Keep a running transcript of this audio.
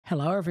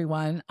Hello,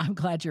 everyone. I'm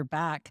glad you're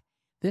back.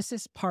 This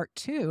is part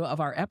 2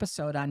 of our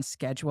episode on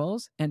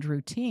schedules and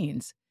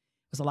routines.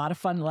 It was a lot of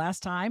fun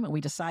last time, and we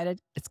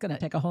decided it's going to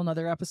take a whole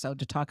nother episode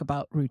to talk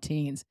about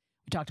routines.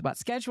 We talked about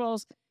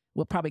schedules.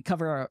 We'll probably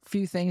cover a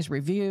few things,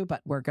 review,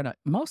 but we're going to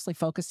mostly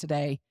focus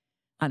today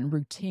on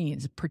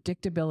routines,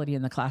 predictability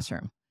in the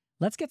classroom.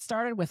 Let's get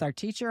started with our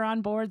teacher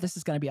on board. This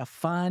is going to be a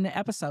fun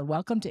episode.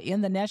 Welcome to In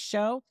the Nest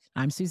Show.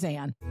 I'm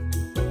Suzanne.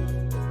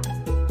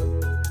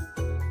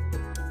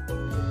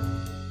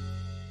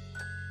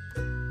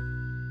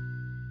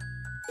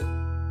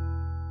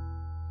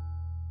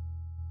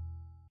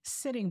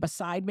 Sitting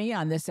beside me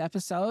on this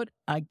episode,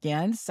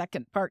 again,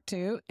 second part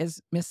 2,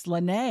 is Miss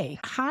Lene.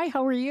 Hi,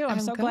 how are you? I'm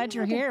so glad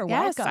you're here.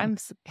 Yes, Welcome. I'm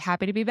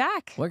happy to be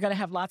back. We're going to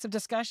have lots of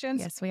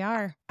discussions. Yes, we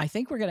are. I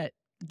think we're going to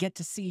get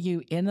to see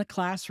you in the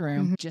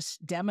classroom,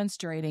 just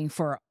demonstrating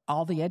for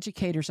all the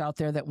educators out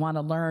there that want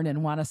to learn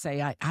and want to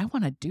say, I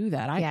want to do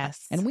that.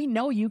 Yes. And we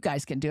know you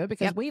guys can do it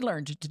because we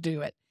learned to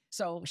do it.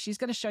 So she's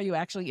going to show you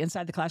actually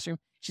inside the classroom.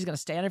 She's going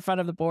to stand in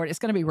front of the board. It's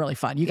going to be really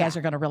fun. You guys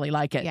are going to really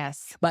like it.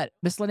 Yes. But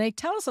Miss Lene,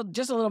 tell us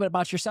just a little bit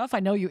about yourself. I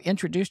know you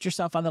introduced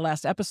yourself on the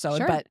last episode,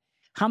 Sure. but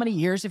how many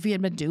years have you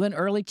been doing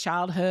early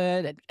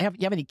childhood? And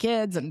you have any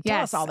kids? And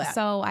tell us all that.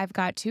 So I've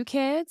got 2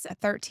 kids,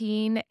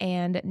 13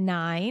 and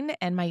 9,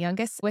 and my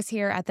youngest was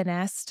here at the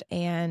Nest.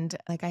 And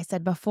like I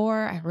said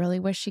before, I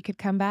really wish she could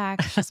come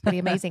back. She's pretty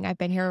amazing. I've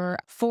been here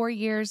 4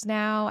 years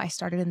now. I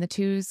started in the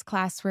 2s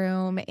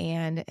classroom,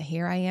 and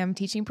here I am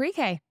teaching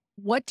pre-K.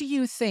 What do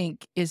you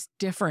think is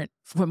different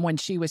from when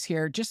she was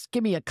here? Just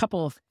give me a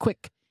couple of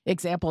quick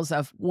examples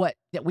of what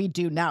that we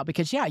do now.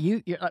 Because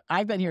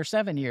I've been here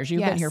 7 years.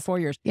 You've been here 4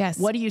 years. Yes.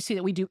 What do you see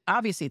that we do?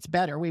 Obviously, it's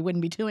better. We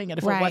wouldn't be doing it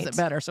if it wasn't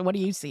better. So what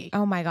do you see?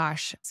 Oh my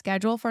gosh.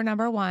 Schedule for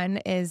number 1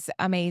 is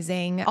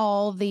amazing.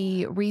 All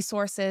the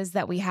resources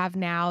that we have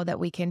now that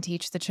we can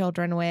teach the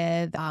children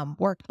with,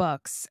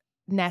 workbooks,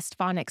 Nest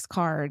phonics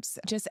cards,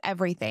 just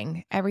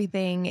everything.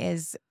 Everything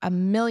is a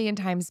million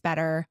times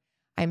better.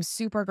 I'm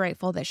super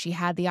grateful that she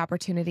had the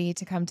opportunity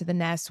to come to the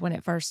Nest when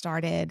it first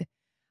started,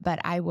 but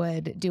I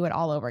would do it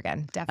all over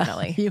again.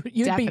 Definitely.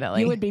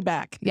 You would be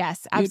back.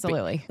 Yes,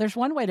 absolutely. There's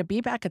one way to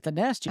be back at the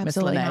Nest.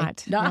 Absolutely Miss Lene.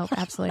 not. No,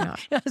 absolutely not.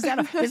 Is that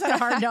a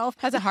hard no?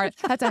 That's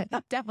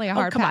definitely a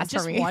hard pass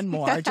for me. Just one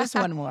more. Just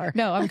one more.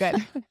 No, I'm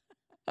good.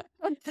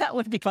 That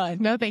would be fun.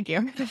 No, thank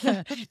you.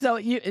 So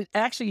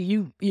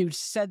you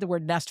said the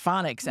word Nest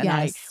phonics, and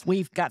Yes.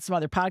 we've got some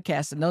other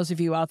podcasts, and those of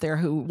you out there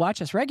who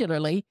watch us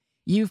regularly,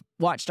 you've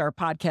watched our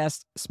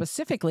podcast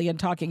specifically in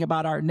talking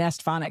about our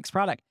Nest phonics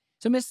product.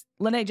 So Miss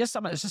Lene, I'm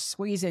going to just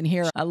squeeze in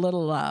here a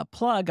little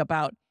plug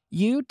about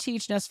you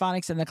teach Nest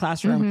phonics in the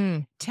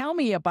classroom. Tell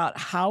me about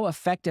how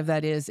effective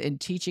that is in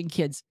teaching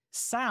kids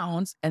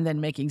sounds and then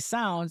making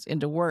sounds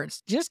into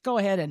words. Just go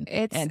ahead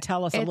and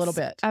tell us a little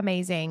bit.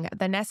 Amazing.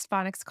 The Nest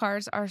phonics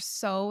cards are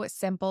so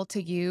simple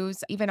to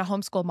use. Even a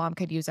homeschool mom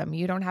could use them.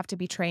 You don't have to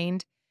be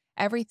trained.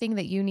 Everything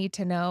that you need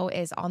to know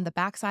is on the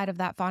backside of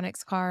that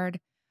phonics card.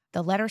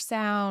 The letter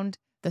sound,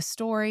 the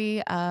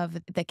story of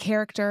the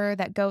character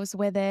that goes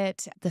with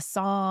it, the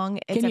song.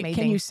 It's amazing.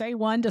 Can you say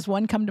one? Does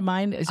one come to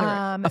mind? Is there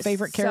a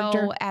favorite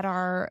character? So at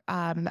our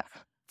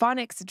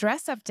phonics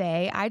dress-up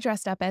day, I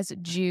dressed up as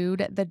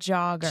Jude the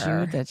jogger.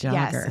 Jude the jogger.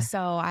 Yes. So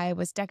I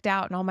was decked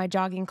out in all my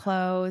jogging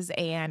clothes,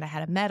 and I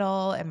had a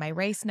medal and my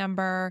race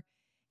number.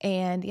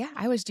 And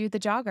I was Jude the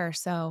jogger.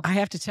 So I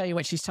have to tell you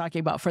what she's talking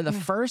about. For the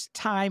first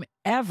time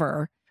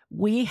ever,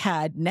 we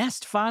had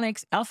Nest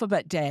Phonics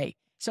Alphabet Day.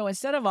 So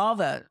instead of all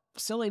the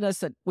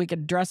silliness that we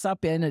could dress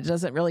up in, it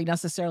doesn't really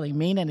necessarily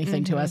mean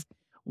anything to us.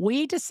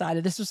 We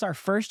decided this was our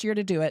first year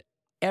to do it.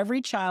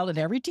 Every child and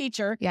every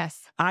teacher.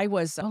 Yes. I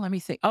was, let me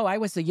think. I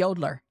was the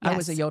yodeler. Yes. I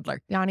was a yodeler.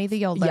 Yanni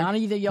the yodeler.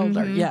 Yanni the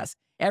yodeler, yes.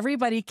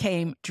 Everybody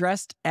came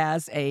dressed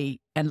as a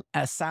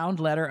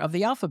sound letter of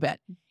the alphabet.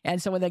 And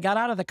so when they got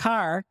out of the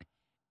car,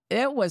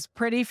 it was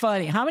pretty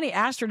funny. How many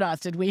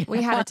astronauts did we have?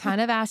 We had a ton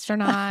of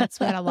astronauts.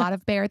 We had a lot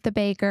of Barrett the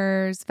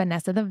bakers,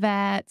 Vanessa the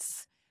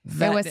vets.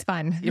 It was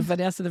fun.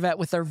 Vanessa the vet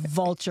with her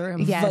vulture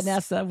and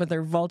Vanessa with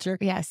her vulture.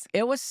 Yes.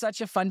 It was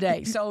such a fun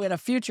day. So in a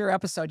future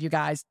episode, you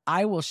guys,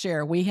 I will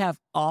share. We have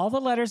all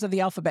the letters of the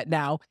alphabet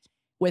now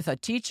with a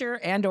teacher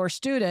and or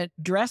student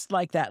dressed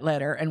like that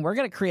letter. And we're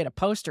going to create a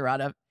poster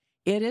out of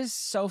it. It is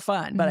so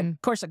fun. But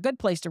of course, a good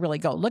place to really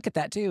go look at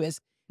that too is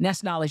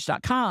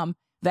nestknowledge.com.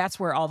 That's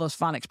where all those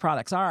phonics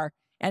products are.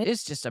 And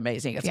it's just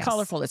amazing. It's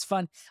colorful. It's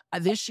fun.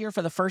 This year,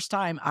 for the first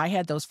time, I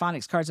had those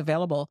phonics cards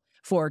available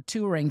for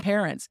touring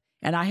parents.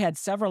 And I had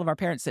several of our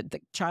parents that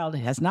the child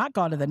has not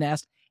gone to the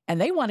Nest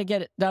and they want to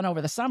get it done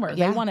over the summer. Yeah.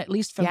 They want to at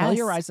least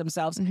familiarize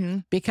themselves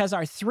because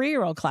our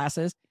 3-year-old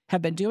classes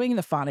have been doing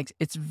the phonics.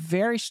 It's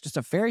just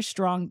a very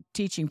strong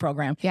teaching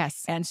program.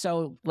 Yes. And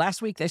so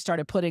last week they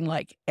started putting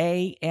like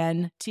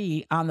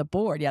A-N-T on the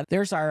board. Yeah,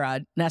 there's our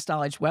Nest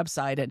Knowledge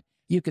website. And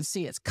You can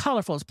see it's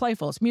colorful, it's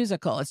playful, it's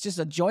musical. It's just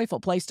a joyful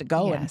place to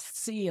go and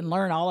see and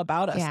learn all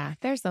about us. Yeah,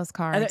 there's those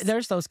cards.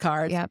 There's those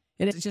cards. Yep.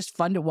 And it's just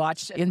fun to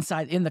watch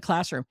inside in the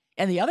classroom.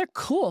 And the other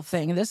cool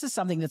thing, and this is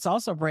something that's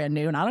also brand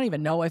new, and I don't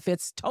even know if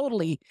it's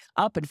totally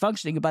up and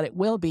functioning, but it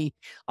will be.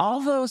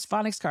 All those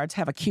phonics cards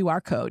have a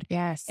QR code.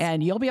 Yes.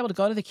 And you'll be able to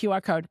go to the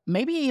QR code.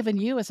 Maybe even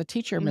you as a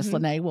teacher, Miss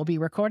Lene, will be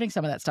recording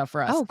some of that stuff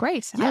for us. Oh,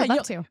 great. I'd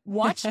love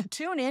to.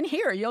 Tune in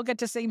here. You'll get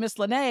to see Miss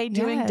Lene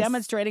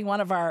demonstrating one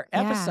of our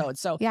episodes.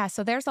 So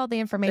so there's all the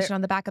information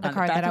on the back of the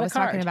card that I was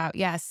talking about.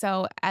 Yes.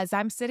 So as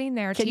I'm sitting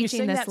there Can teaching you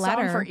sing this that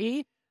letter. song for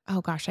E? Oh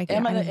gosh, I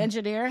Emma can't. the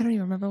engineer. I don't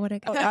even remember what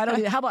it. I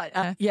don't. How about?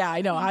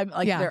 I know. I'm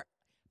like there.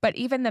 But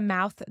even the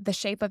mouth, the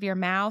shape of your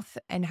mouth,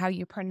 and how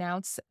you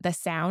pronounce the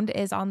sound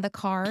is on the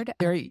card.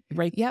 Right.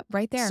 Yep,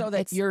 right there. So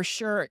that you're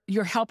sure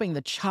you're helping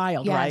the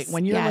child, right?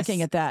 When you're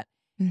looking at that,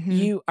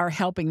 you are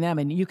helping them,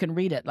 and you can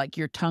read it. Like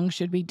your tongue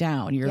should be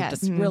down.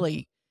 It's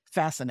really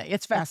fascinating.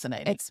 It's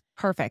fascinating. It's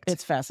perfect.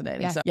 It's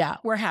fascinating. So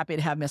we're happy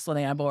to have Miss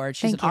Lene on board.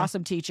 She's an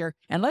awesome teacher.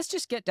 And let's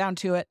just get down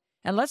to it,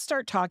 and let's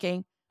start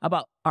talking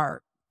about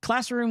our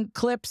classroom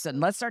clips, and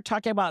let's start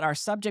talking about our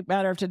subject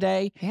matter of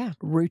today. Yeah.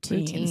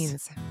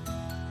 Routines.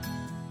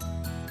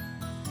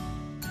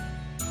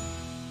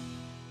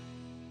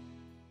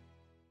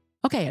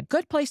 Okay, a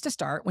good place to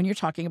start when you're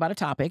talking about a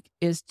topic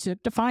is to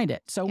define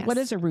it. So what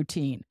is a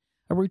routine?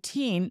 A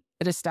routine,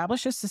 it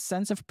establishes a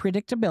sense of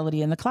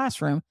predictability in the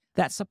classroom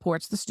that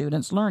supports the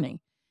students' learning.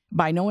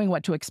 By knowing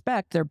what to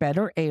expect, they're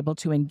better able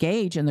to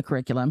engage in the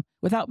curriculum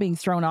without being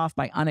thrown off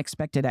by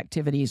unexpected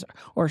activities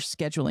or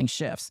scheduling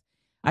shifts.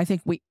 I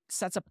think we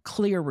sets up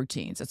clear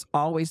routines. It's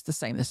always the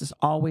same. This is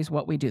always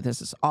what we do.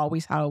 This is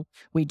always how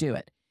we do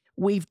it.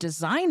 We've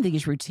designed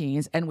these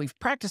routines and we've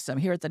practiced them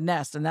here at the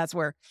Nest. And that's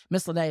where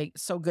Miss Lene,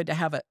 so good to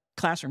have a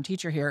classroom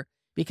teacher here,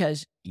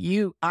 because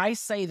I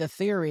say the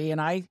theory and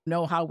I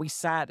know how we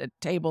sat at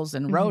tables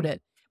and wrote it,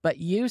 but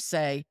you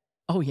say,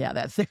 oh yeah,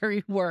 that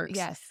theory works.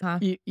 Yes.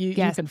 You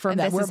confirm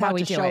that. We're about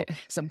to show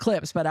some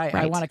clips, but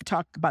I want to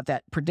talk about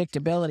that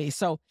predictability.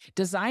 So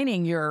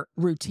designing your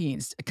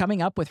routines,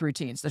 coming up with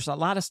routines. There's a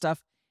lot of stuff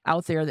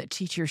out there that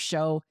teachers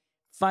show,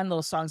 fun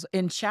little songs.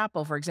 In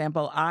chapel, for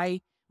example,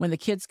 when the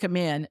kids come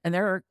in, and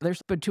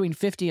there's between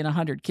 50 and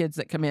 100 kids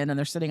that come in and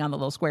they're sitting on the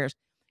little squares.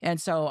 And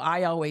so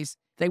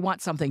they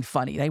want something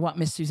funny. They want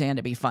Miss Suzanne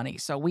to be funny.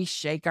 So we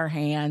shake our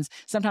hands.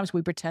 Sometimes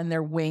we pretend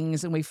they're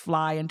wings and we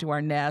fly into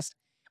our nest.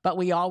 But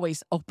we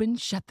always open,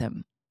 shut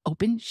them,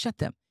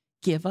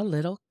 give a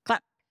little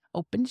clap,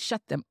 open,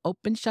 shut them,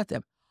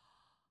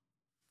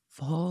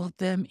 fold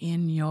them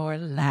in your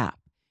lap.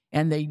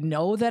 And they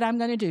know that I'm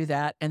going to do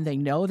that. And they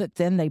know that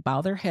then they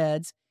bow their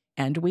heads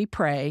and we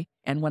pray.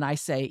 And when I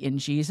say in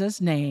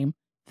Jesus' name,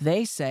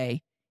 they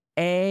say,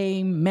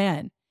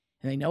 amen.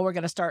 And they know we're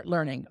going to start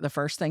learning. The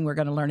first thing we're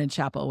going to learn in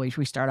chapel, we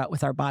start out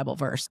with our Bible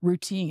verse,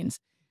 routines.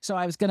 So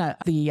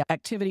the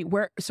activity,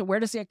 where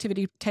does the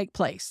activity take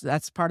place?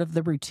 That's part of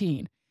the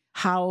routine.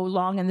 How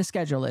long in the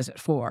schedule is it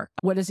for?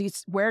 Where does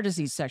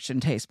each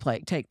section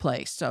take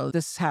place? So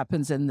this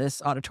happens in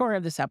this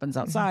auditorium, this happens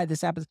outside,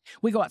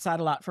 we go outside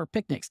a lot for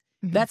picnics.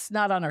 That's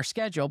not on our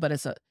schedule, but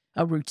it's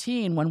a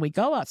routine when we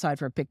go outside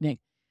for a picnic.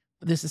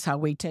 This is how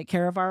we take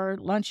care of our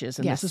lunches,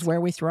 and this is where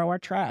we throw our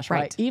trash,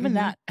 right? Even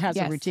that has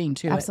a routine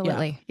to it.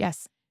 Absolutely,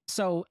 yes.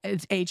 So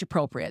it's age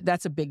appropriate.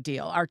 That's a big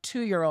deal. Our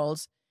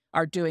 2-year-olds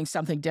are doing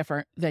something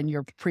different than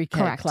your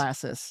pre-K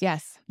classes.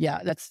 Yes. Yeah,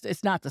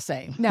 it's not the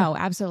same. No,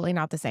 absolutely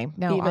not the same.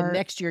 No. Even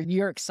next year,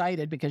 you're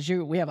excited because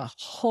we have a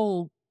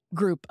whole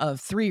group of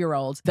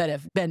 3-year-olds that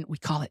have been, we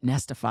call it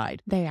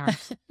nestified. They are.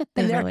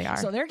 They really are.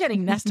 So they're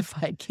getting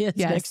nestified kids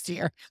next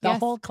year. The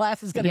whole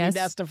class is going to be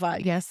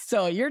nestified. Yes.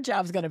 So your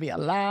job's going to be a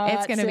lot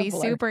It's going to be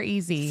super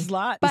easy. It's a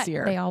lot but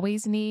easier. They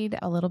always need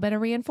a little bit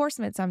of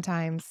reinforcement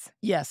sometimes.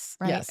 Yes.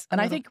 Right? Yes. And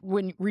I think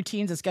when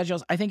routines and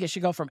schedules, I think it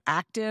should go from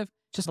active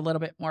just a little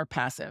bit more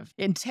passive.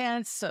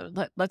 Intense, so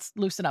let's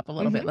loosen up a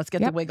little bit. Let's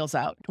get the wiggles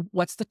out.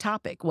 What's the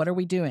topic? What are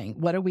we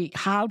doing?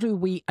 How do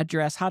we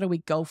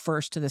go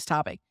first to this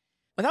topic?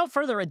 Without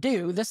further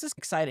ado, this is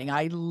exciting.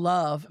 I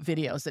love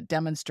videos that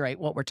demonstrate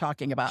what we're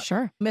talking about.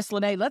 Sure. Miss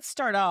Lene, let's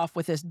start off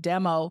with this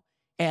demo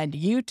and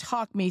you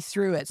talk me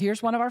through it.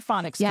 Here's one of our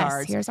phonics cards.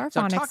 Yes, here's our phonics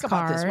card. Talk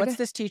about this. What's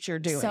this teacher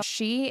doing? So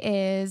she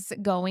is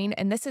going,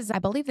 and I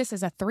believe this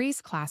is a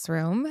 3s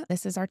classroom.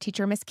 This is our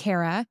teacher, Miss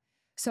Kara.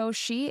 So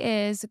she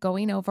is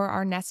going over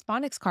our Nest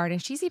phonics card,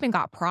 and she's even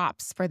got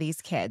props for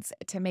these kids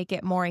to make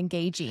it more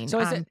engaging. So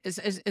is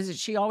it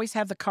she always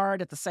have the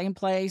card at the same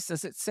place?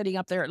 Is it sitting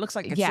up there? It looks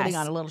like it's sitting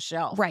on a little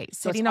shelf. Right.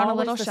 So sitting on a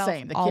little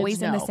shelf.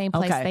 Always in the same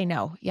place. Okay. They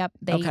know. Yep.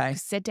 They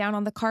sit down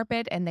on the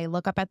carpet and they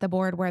look up at the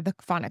board where the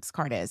phonics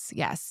card is.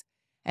 Yes.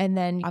 And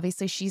then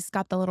obviously she's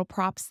got the little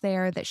props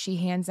there that she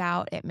hands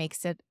out. It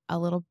makes it a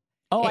little.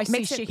 Oh, I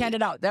see. She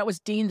handed out. That was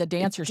Dean the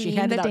dancer. She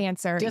handed out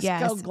dancer.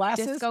 Disco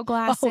glasses. Disco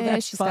glasses. Oh,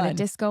 that's She's got a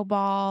disco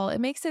ball.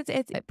 It makes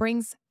it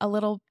brings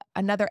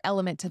another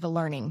element to the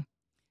learning.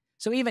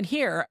 So even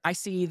here, I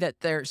see that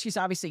she's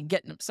obviously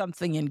getting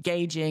something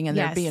engaging and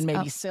they're being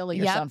maybe silly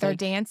or something. They're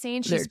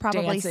dancing. She's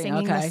probably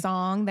singing the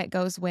song that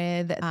goes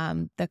with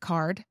the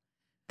card,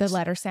 the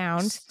letter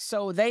sound.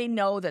 So they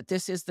know that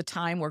this is the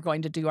time we're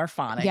going to do our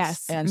phonics.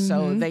 Yes. And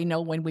so they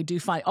know when we do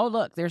find, oh,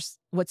 look,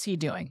 what's he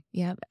doing?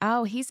 Yep.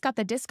 Oh, he's got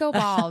the disco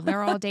ball.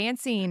 They're all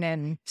dancing.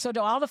 And so do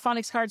all the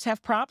phonics cards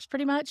have props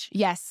pretty much?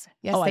 Yes.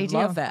 Yes, they do.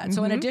 I love that.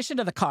 So in addition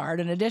to the card,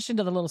 in addition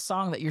to the little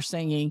song that you're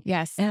singing,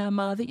 yes,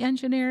 Emma the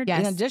engineer,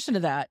 in addition to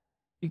that,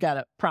 you got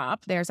a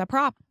prop. There's a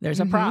prop. There's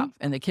a prop.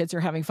 And the kids are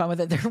having fun with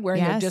it. They're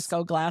wearing their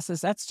disco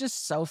glasses. That's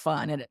just so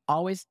fun. And it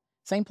always,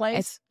 same place?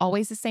 It's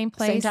always the same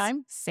place. Same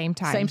time? Same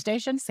time. Same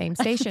station? Same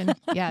station.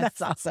 Yes.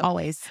 That's awesome.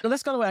 Always. So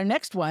let's go to our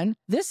next one.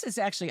 This is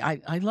actually, I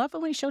love it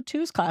when you show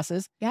twos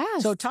classes.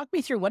 Yes. So talk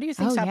me through, what do you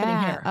think's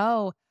happening here?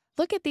 Oh,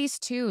 look at these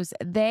twos.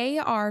 They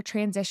are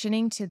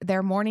transitioning to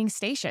their morning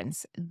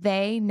stations.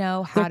 They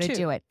know how to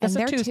do it. That's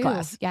and a they're twos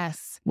class.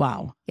 Yes.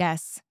 Wow.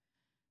 Yes.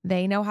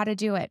 They know how to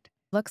do it.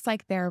 Looks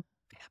like they're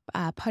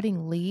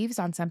putting leaves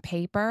on some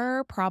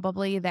paper,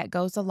 probably that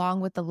goes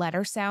along with the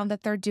letter sound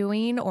that they're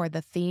doing or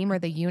the theme or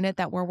the unit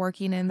that we're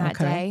working in that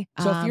day.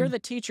 So if you're the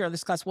teacher of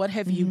this class, what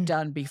have you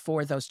done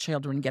before those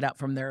children get up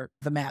from the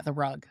mat, the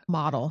rug?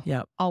 Model.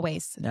 Yep.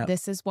 Always. Yep.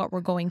 This is what we're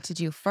going to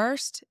do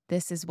first.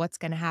 This is what's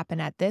going to happen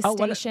at this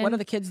station. Station. What are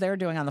the kids there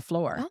doing on the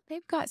floor? Well,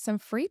 they've got some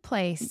free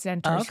play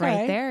centers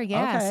right there.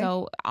 Yeah. Okay.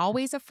 So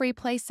always a free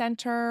play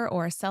center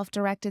or a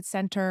self-directed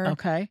center.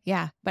 Okay.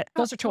 Yeah. But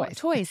those are toys.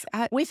 Toys.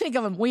 We think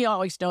of them. We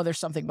always know there's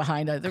something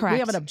behind it. We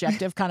have an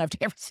objective kind of to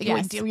everything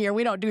we do here.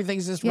 We don't do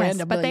things just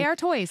randomly. But they are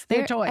toys.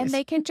 They're toys. And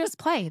they can just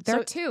play.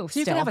 They're So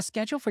you can have a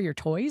schedule for your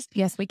toys?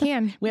 Yes, we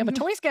can. We have a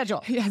toy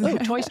schedule. Yes. Ooh,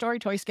 Toy Story,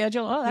 toy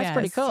schedule. Oh, that's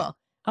pretty cool.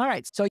 All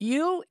right. So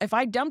if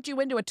I dumped you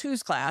into a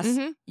twos class,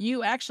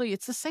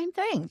 it's the same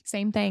thing.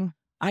 Same thing.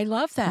 I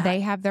love that. They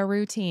have their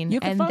routine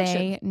and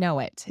they know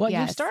it. Well,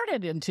 you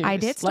started in twos. I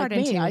did start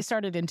in twos. I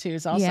started in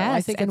twos also. Yes,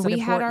 I think and we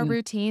had our important...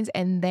 routines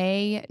and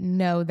they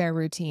know their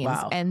routines.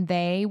 Wow. And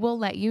they will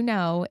let you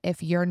know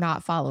if you're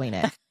not following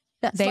it.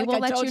 They will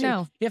let you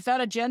know. If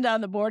that agenda on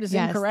the board is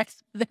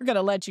incorrect, they're going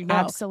to let you know.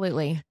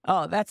 Absolutely.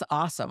 Oh, that's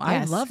awesome.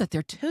 Yes. I love that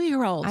they're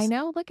 2-year-olds. I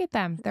know. Look at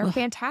them. They're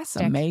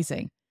fantastic.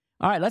 Amazing.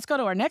 All right, let's go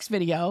to our next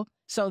video.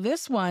 So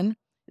this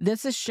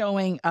is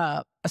showing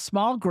a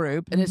small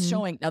group and it's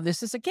showing, now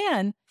this is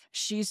again,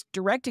 she's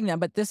directing them,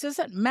 but this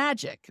isn't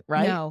magic,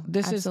 right? No,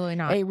 this absolutely is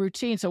not. a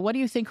routine. So what do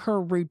you think her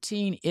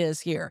routine is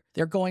here?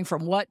 They're going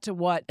from what to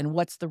what, and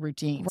what's the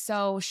routine?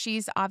 So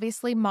she's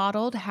obviously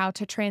modeled how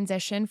to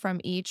transition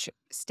from each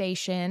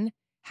station,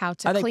 how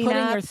to Are they clean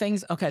putting up. their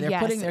things? Okay, they're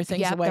putting their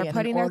things away. They're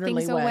putting in an their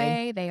things orderly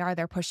way. away.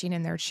 They're pushing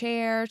in their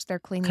chairs. They're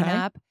cleaning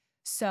up.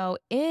 So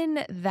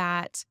in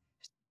that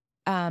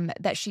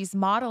that she's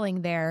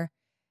modeling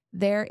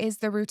there is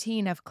the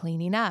routine of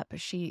cleaning up.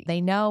 They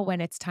know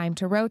when it's time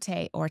to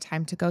rotate or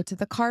time to go to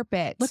the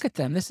carpet. Look at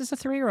them. This is a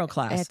 3-year-old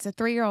class. It's a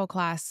 3-year-old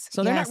class.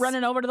 So they're not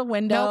running over to the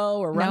window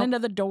or running to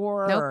the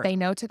door. Nope. They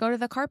know to go to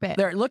the carpet.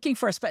 They're looking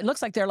for it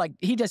looks like they're like,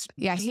 he just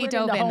he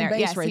dove in there.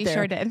 Yes, right he there.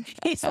 sure did.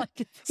 He's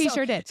like, he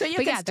sure did. So you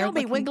can still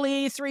be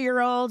wiggly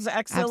 3-year-olds,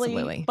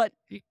 Absolutely. but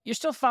you're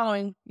still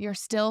following. You're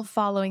still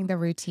following the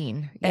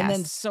routine. And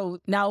then so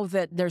now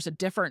that there's a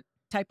different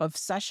type of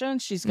session,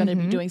 she's going to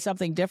be doing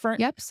something different.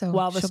 Yep. So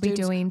while the she'll be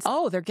doing.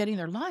 Oh, they're getting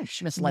their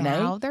lunch, Miss Lene.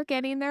 Now they're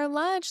getting their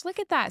lunch. Look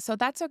at that. So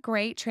that's a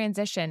great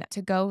transition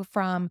to go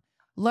from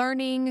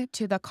learning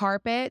to the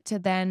carpet to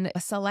then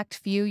a select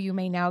few. You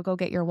may now go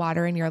get your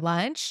water and your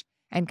lunch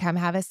and come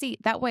have a seat.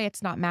 That way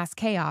it's not mass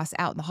chaos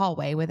out in the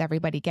hallway with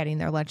everybody getting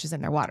their lunches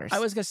and their waters. I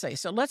was going to say,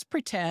 so let's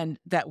pretend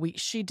that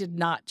she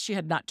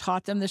had not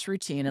taught them this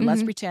routine, and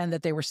let's pretend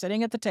that they were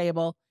sitting at the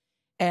table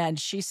and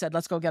she said,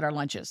 let's go get our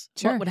lunches.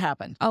 Sure. What would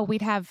happen? Oh,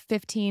 we'd have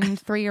 15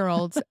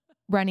 3-year-olds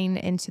running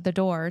into the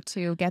door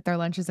to get their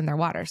lunches and their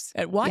waters.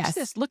 And watch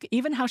this. Look,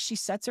 even how she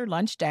sets her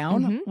lunch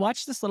down.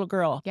 Watch this little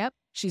girl. Yep.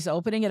 She's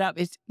opening it up.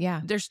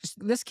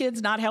 This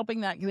kid's not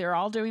helping that. They're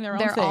all doing their own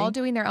thing. They're all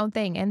doing their own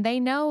thing. And they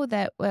know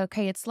that,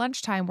 okay, it's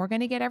lunchtime. We're going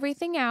to get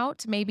everything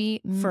out.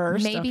 Maybe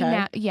first.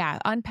 Now,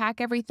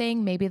 unpack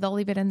everything. Maybe they'll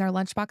leave it in their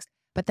lunchbox.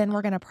 But then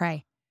we're going to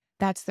pray.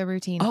 That's the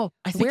routine. Oh,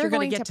 I think we're you're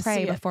going to get to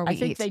pray before we eat. I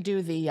think they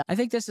do I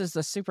think this is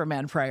the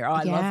Superman prayer. Oh,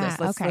 I love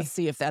this. Let's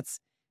see if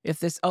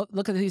this. Oh,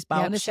 look at he's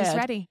bowing his head. She's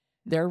ready.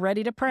 They're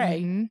ready to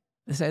pray.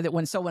 So that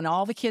when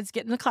all the kids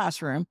get in the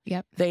classroom,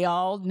 they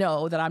all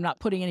know that I'm not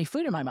putting any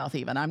food in my mouth.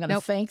 Even I'm going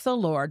to thank the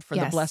Lord for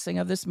the blessing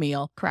of this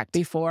meal. Correct.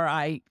 Before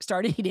I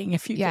start eating,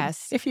 if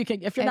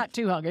you're not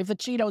too hungry, if the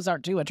Cheetos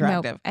aren't too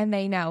attractive. And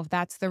they know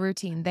that's the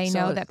routine. They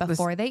know that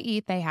before they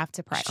eat, they have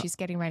to pray. She's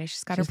getting ready.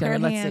 She's got her prayer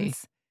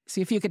hands. See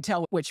if you could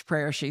tell which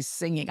prayer she's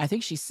singing. I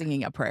think she's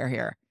singing a prayer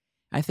here.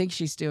 I think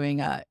she's doing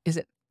is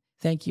it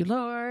thank you,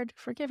 Lord,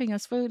 for giving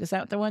us food? Is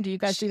that the one? Do you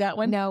guys do that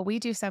one? No, we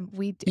do some.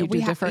 We do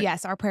different?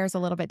 Yes, our prayer's a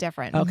little bit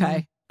different.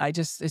 Okay. It's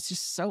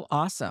just so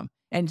awesome.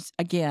 And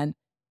again,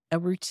 a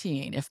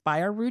routine. If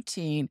by our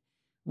routine,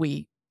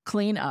 we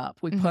clean up,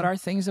 we put our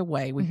things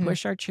away, we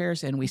push our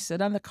chairs in, we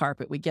sit on the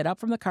carpet, we get up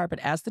from the carpet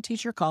as the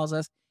teacher calls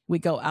us, We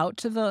go out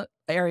to the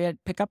area,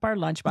 pick up our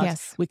lunchbox.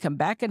 Yes. We come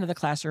back into the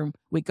classroom.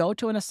 We go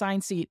to an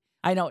assigned seat.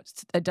 I know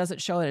it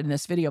doesn't show it in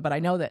this video, but I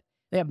know that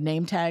they have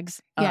name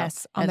tags.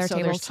 Yes, on their so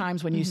tables. there's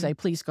times when you say,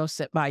 please go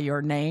sit by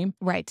your name.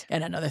 Right.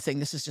 And another thing,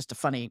 this is just a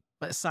funny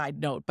side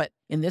note, but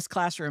in this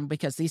classroom,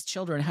 because these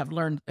children have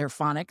learned their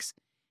phonics,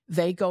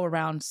 they go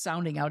around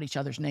sounding out each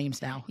other's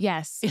names now.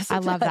 Yes. Isn't I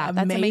love that.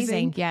 That's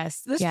amazing.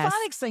 Yes. This yes.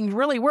 phonics thing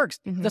really works.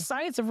 The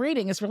science of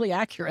reading is really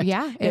accurate.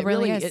 Yeah, it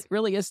really is. It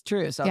really is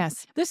true. So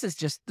yes. this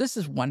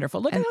is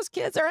wonderful. Look at those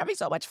kids. They're having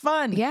so much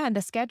fun. Yeah. And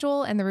the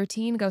schedule and the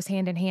routine goes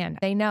hand in hand.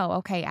 They know,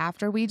 okay,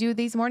 after we do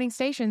these morning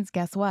stations,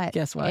 guess what?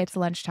 Guess what? It's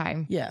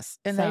lunchtime. Yes.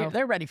 And So-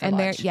 they're ready for and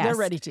lunch. they're- yes. They're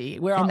ready to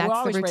eat. We're And that's the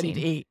always ready to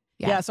routine. eat.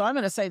 Yeah. Yeah, so I'm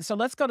going to say, so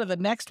let's go to the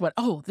next one.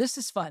 Oh, this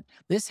is fun.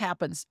 This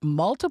happens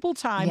multiple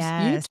times.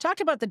 You Yes.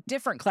 talked about the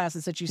different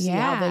classes that you see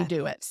how they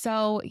do it.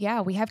 So, yeah,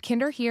 we have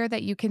kinder here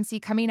that you can see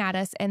coming at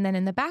us. And then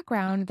in the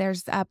background,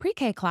 there's a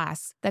pre-K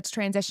class that's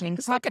transitioning.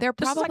 It's like They're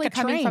this is like probably a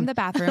coming train. from the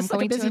bathroom, It's like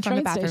a going to busy and from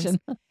the train bathrooms. station.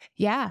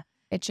 Yeah.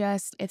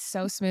 It's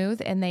so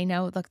smooth. And they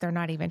know, look, they're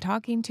not even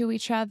talking to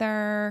each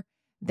other.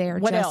 They're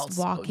What just else?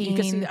 walking.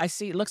 You can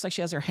see, it looks like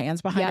she has her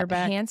hands behind her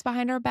back. Hands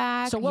behind her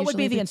back. So what would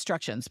be Usually the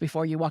instructions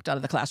before you walked out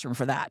of the classroom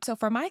for that? So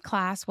for my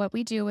class, what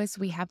we do is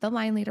we have the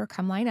line leader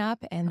come line up,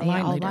 and they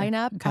line all leader. line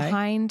up Okay.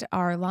 behind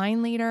our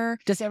line leader.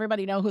 Does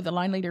everybody know who the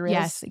line leader is?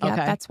 Yes. Yeah.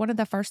 Okay. That's one of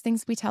the first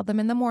things we tell them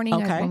in the morning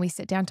Okay. when we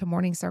sit down to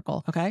morning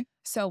circle. Okay.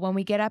 So when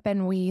we get up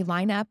and we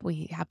line up,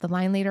 we have the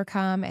line leader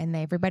come and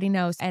everybody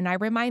knows. And I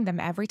remind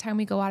them every time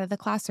we go out of the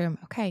classroom,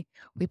 okay,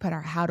 we put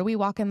how do we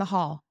walk in the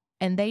hall?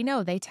 And they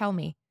know, they tell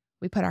me.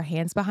 We put our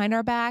hands behind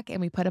our back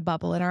and we put a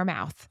bubble in our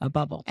mouth. A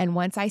bubble. And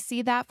once I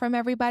see that from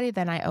everybody,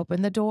 then I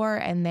open the door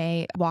and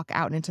they walk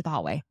out into the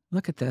hallway.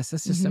 Look at this.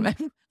 It's just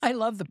amazing. I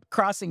love the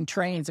crossing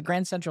trains, the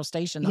Grand Central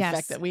Station Yes.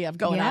 effect that we have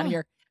going on Yeah.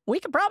 here. We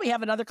could probably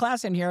have another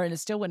class in here and it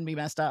still wouldn't be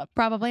messed up.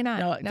 Probably not.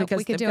 No, No,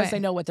 we could do because it. they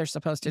know what they're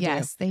supposed to do.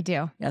 Yes, they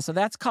do. Yeah, so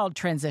that's called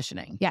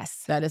transitioning.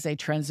 Yes. That is a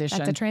transition.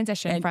 That's a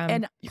transition from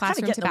and you kind of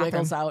classroom get to the bathroom.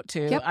 wiggles out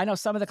too. Yep. I know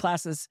some of the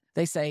classes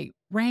they say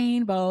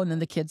rainbow and then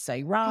the kids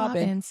say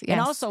robin. Robins, And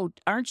yes. also,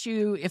 aren't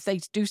you, if they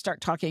do start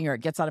talking or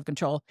it gets out of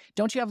control,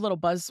 don't you have little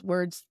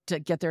buzzwords to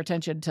get their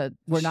attention to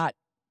we're not?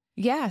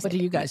 Yes. What do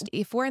you guys?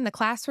 If we're in the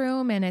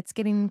classroom and it's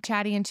getting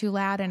chatty and too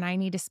loud and I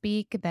need to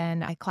speak,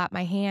 then I clap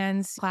my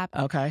hands,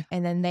 Okay.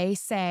 and then they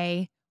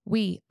say,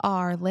 "We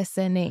are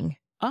listening."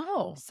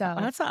 Oh, So,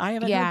 I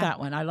haven't yeah. heard that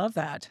one. I love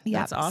that. Yeah.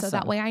 That's awesome. So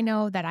that way I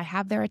know that I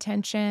have their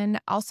attention.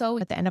 Also,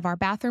 at the end of our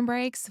bathroom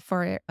breaks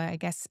for, I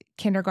guess,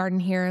 kindergarten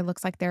here,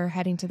 looks like they're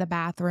heading to the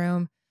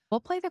bathroom. We'll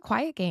play the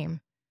quiet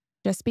game.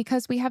 Just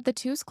because we have the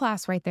twos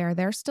class right there,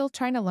 they're still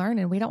trying to learn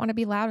and we don't want to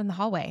be loud in the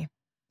hallway.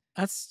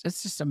 It's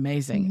just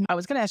amazing. I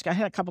was going to ask you, I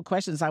had a couple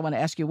questions I want to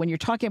ask you. When you're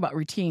talking about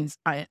routines,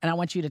 and I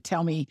want you to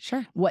tell me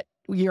Sure. what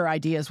your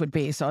ideas would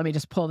be. So let me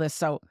just pull this.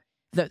 So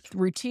the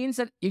routines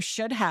that you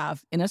should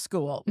have in a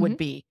school would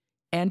be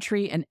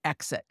entry and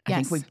exit. I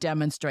think Yes. we've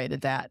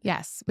demonstrated that.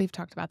 Yes, we've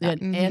talked about that.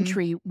 Then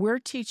entry, we're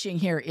teaching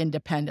here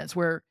independence.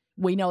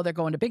 We know they're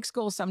going to big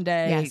school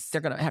someday. Yes.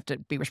 They're going to have to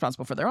be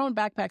responsible for their own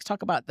backpacks.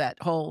 Talk about that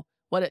whole,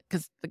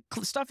 because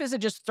the stuff isn't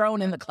just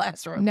thrown in the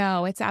classroom.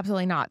 No, it's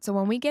absolutely not. So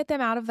when we get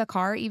them out of the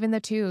car, even the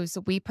twos,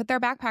 we put their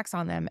backpacks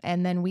on them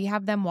and then we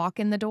have them walk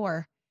in the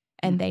door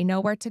and they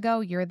know where to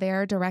go. You're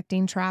there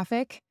directing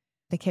traffic.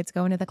 The kids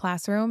go into the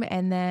classroom.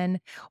 And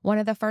then one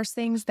of the first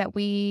things that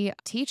we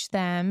teach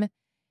them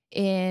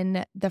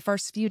in the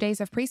first few days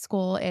of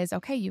preschool is,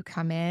 okay, you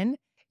come in,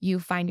 you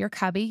find your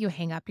cubby, you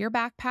hang up your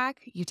backpack,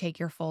 you take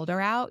your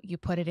folder out, you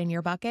put it in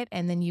your bucket,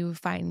 and then you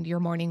find your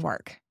morning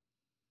work.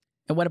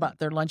 And what about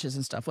their lunches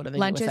and stuff? What do they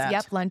Lunches, do with that?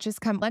 yep,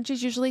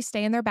 lunches usually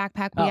stay in their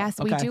backpack.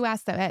 We do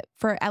ask that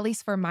at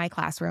least for my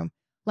classroom.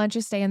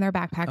 Lunches stay in their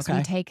backpacks.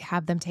 Okay. We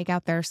have them take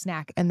out their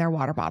snack and their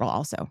water bottle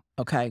also.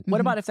 Okay.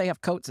 What about if they have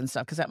coats and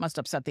stuff? Because that must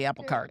upset the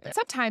apple cart.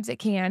 Sometimes it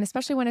can,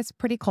 especially when it's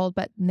pretty cold,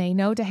 but they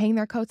know to hang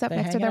their coats up They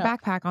next to hang their it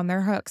up. backpack on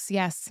their hooks.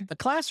 Yes. The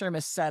classroom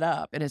is set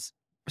up. It is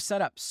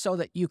set up so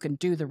that you can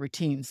do the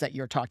routines that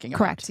you're talking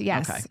Correct. about.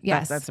 Yes. Okay.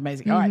 Yes. That's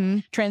amazing. All right.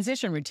 Mhm.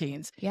 Transition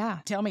routines. Yeah.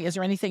 Tell me, is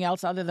there anything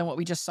else other than what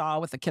we just saw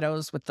with the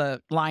kiddos, with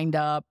the lined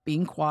up,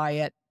 being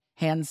quiet,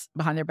 hands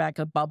behind their back,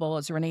 a bubble?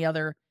 Is there any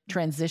other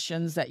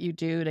transitions that you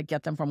do to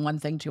get them from one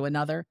thing to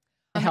another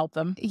to help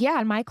them? Yeah.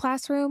 In my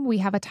classroom, we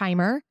have a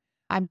timer.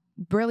 I'm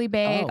really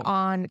big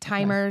on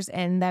timers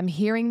and them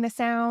hearing the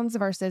sounds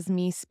versus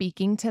me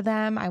speaking to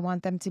them. I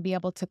want them to be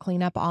able to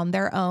clean up on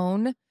their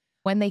own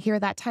when they hear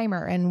that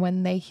timer. And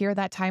when they hear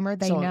that timer,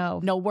 they know.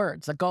 No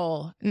words, a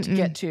goal to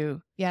get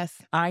to.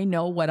 Yes. I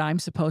know what I'm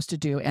supposed to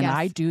do. And Yes.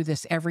 I do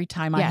this every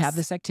time I Yes. have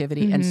this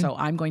activity. And so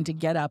I'm going to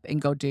get up and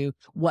go do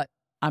what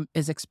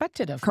is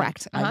expected of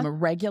Correct. me. I'm going to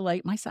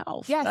regulate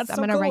myself. Yes, That's I'm so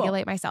going to cool.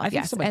 regulate myself. I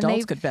think yes. some And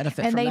adults could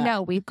benefit and from they that.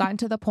 know we've gotten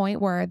to the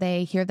point where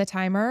they hear the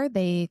timer,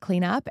 they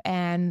clean up,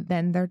 and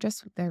then they're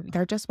just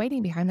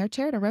waiting behind their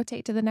chair to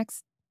rotate to the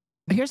next.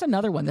 Here's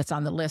another one that's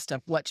on the list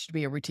of what should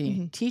be a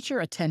routine. Teacher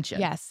attention.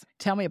 Yes.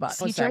 Tell me about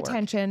Teacher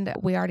attention.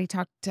 We already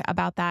talked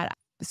about that.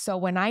 So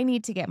when I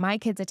need to get my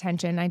kids'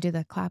 attention, I do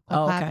the clap,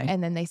 clap, clap, Okay.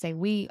 and then they say,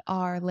 "We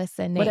are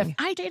listening." But if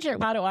I teach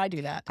it, how do I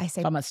do that? I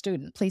say, if I'm a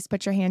student. "Please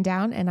put your hand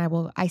down, and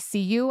I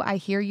see you, I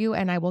hear you,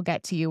 and I will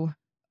get to you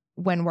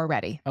when we're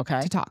ready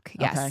Okay. to talk."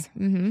 Yes.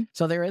 Okay. Mm-hmm.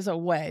 So there is a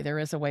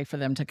way for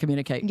them to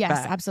communicate Yes,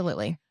 back.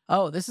 absolutely.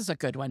 Oh, this is a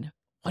good one.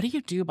 What do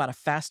you do about a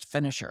fast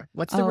finisher?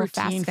 What's the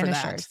routine fast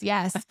finishers. for that?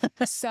 Yes.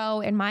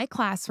 So in my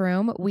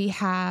classroom, we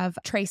have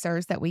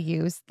tracers that we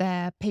use.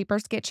 The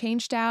papers get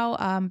changed out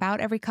about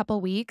every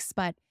couple weeks,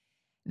 but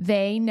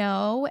they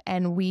know,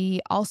 and we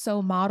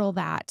also model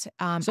that.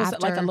 So is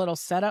it like a little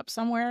setup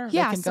somewhere they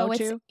can so go it's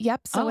to?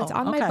 So it's Oh,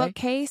 on my okay.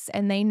 bookcase,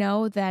 and they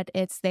know that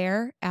it's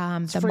there.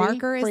 It's The free-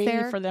 marker is free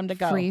there, for them to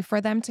go. free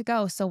for them to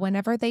go. So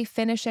whenever they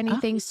finish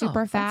anything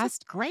super That's a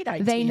fast, great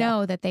idea. they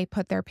know that they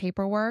put their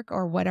paperwork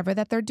or whatever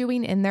that they're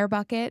doing in their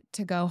bucket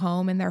to go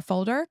home in their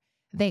folder.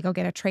 They go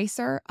get a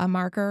tracer, a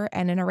marker,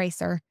 and an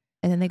eraser.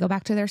 And then they go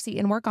back to their seat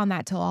and work on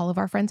that till all of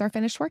our friends are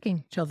finished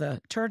working. Till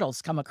the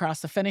turtles come across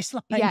the finish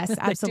line. Yes, They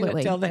do it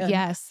absolutely. till then.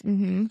 Yes.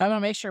 Mm-hmm. I want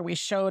to make sure we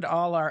showed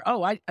all our,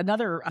 the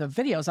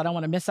videos. I don't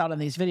want to miss out on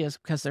these videos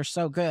because they're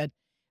so good.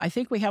 I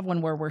think we have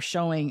one where we're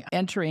showing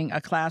entering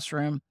a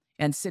classroom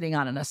and sitting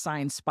on an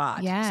assigned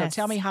spot. Yes. So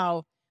tell me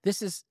how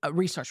this is a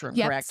resource room,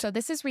 Yep. correct? So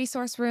this is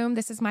resource room.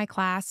 This is my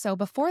class. So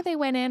before they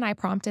went in, I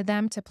prompted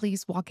them to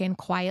please walk in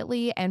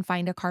quietly and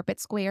find a carpet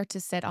square to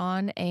sit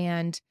on.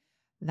 And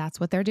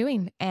that's what they're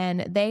doing. And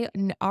they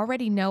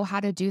already know how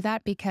to do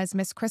that because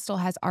Miss Crystal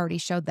has already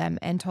showed them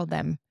and told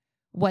them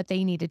what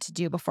they needed to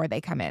do before they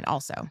come in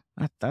also.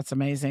 That's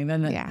amazing.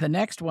 Then the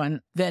next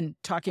one, then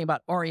talking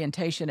about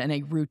orientation and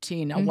a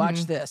routine. Now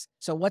watch this.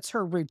 So what's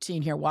her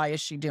routine here? Why is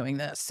she doing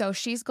this? So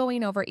she's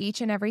going over each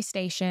and every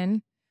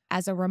station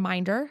as a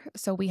reminder.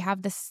 So we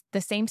have the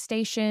same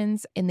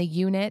stations in the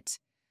unit.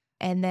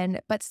 And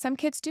then, but some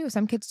kids do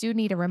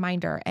need a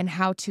reminder and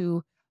how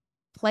to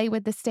play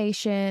with the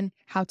station,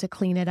 how to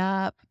clean it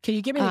up. Can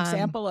you give me an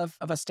example of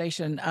a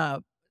station?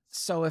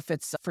 So if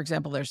it's, for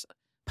example, there's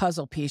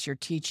puzzle piece, you're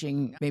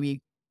teaching maybe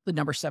the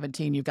number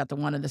 17, you've got the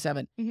 1 and the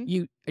 7.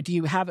 Do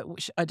you have it?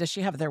 Does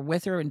she have it there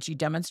with her and she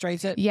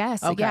demonstrates it?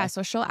 Yes. Okay. Yeah.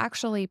 So she'll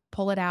actually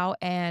pull it out.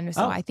 And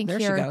so I think there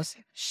here she goes.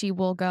 She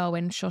will go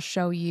and she'll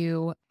show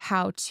you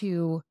how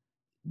to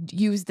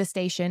use the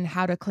station,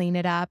 how to clean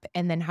it up,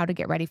 and then how to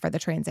get ready for the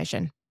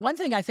transition. One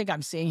thing I think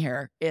I'm seeing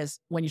here is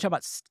when you talk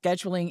about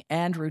scheduling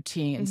and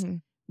routines,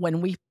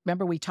 when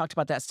we talked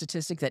about that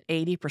statistic that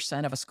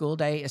 80% of a school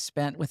day is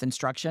spent with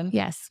instruction.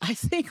 Yes. I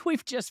think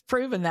we've just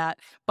proven that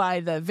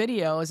by the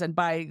videos and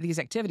by these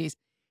activities.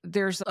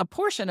 There's a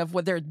portion of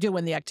what they're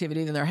doing the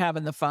activity and they're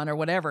having the fun or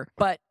whatever,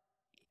 but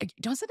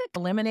doesn't it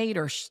eliminate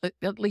or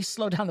at least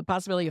slow down the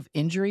possibility of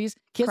injuries?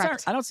 I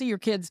don't see your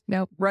kids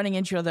running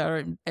into each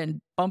other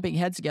and bumping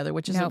heads together,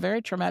 which is a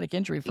very traumatic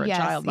injury for a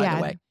child, by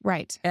the way.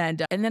 Right.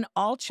 And then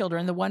all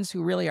children, the ones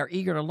who really are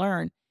eager to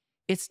learn,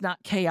 it's not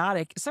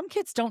chaotic. Some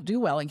kids don't do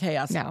well in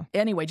chaos. No.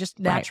 Anyway, just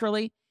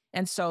naturally. Right.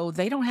 And so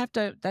they don't have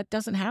to, that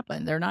doesn't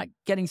happen. They're not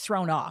getting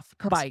thrown off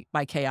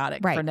by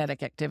chaotic,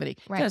 frenetic activity.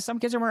 Right. You know, some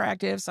kids are more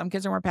active, some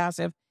kids are more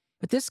passive.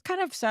 But this kind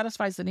of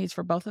satisfies the needs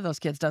for both of those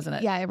kids, doesn't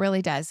it? Yeah, it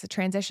really does. The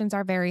transitions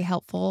are very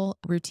helpful.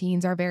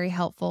 Routines are very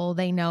helpful.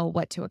 They know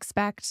what to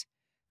expect.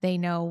 They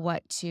know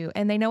what to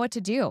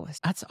do.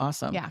 That's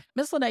awesome. Yeah.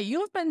 Ms. Lene, you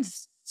have been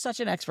such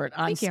an expert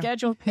on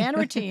schedule and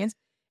routines.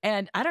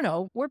 And I don't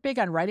know, we're big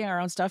on writing our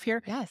own stuff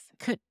here. Yes.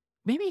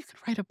 Maybe you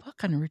could write a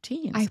book on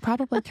routines. I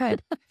probably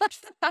could.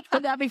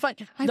 Would that be fun?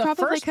 I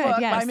probably could, book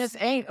yes.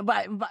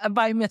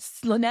 by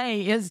Miss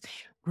Lene is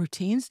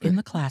Routines in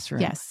the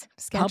Classroom. Yes.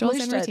 Schedules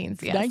and routines.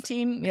 Yes.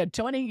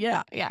 1920.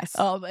 Yeah. Yes.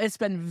 It's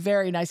been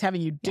very nice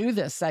having you do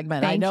this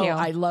segment. Thank you.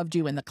 I loved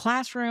you in the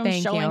classroom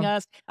showing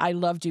us. I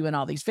loved you in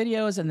all these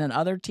videos and then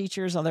other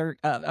teachers, other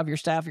of your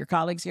staff, your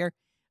colleagues here.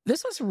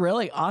 This was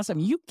really awesome.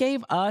 You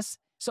gave us,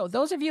 so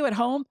those of you at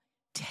home,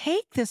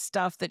 take this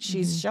stuff that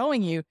she's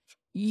showing you.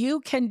 You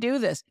can do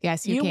this.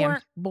 Yes, you can. You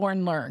weren't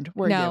born learned,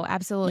 were you? No,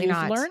 absolutely You've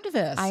not. You've learned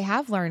this. I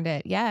have learned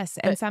it, yes.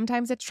 And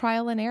sometimes it's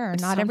trial and error.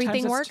 Not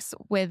everything works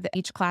with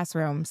each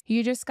classroom.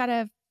 You just got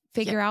to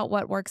figure out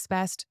what works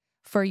best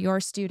for your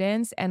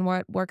students and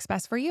what works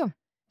best for you.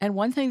 And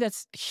one thing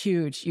that's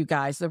huge, you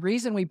guys, the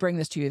reason we bring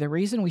this to you, the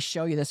reason we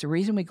show you this, the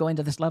reason we go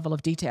into this level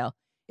of detail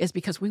is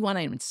because we want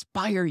to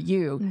inspire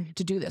you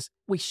to do this.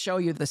 We show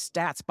you the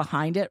stats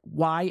behind it.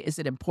 Why is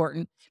it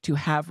important to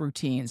have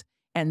routines?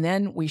 And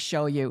then we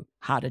show you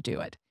how to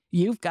do it.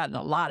 You've gotten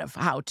a lot of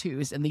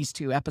how-tos in these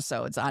 2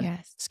 episodes on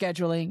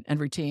scheduling and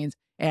routines.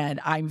 And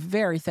I'm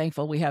very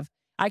thankful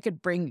I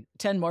could bring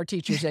 10 more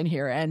teachers in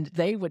here and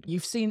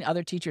you've seen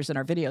other teachers in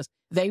our videos.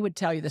 They would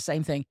tell you the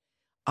same thing.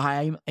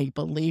 I'm a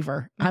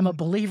believer. I'm a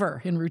believer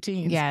in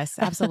routines. Yes,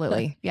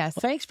 absolutely. Yes.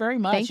 Well, thanks very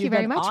much. Thank you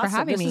very much for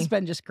having me. This has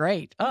been just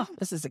great. Oh,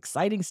 this is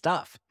exciting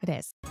stuff. It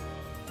is.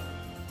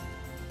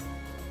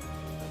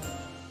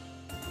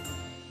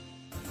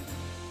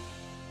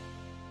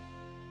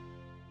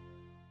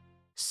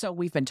 So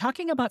we've been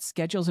talking about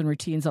schedules and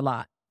routines a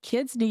lot.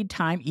 Kids need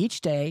time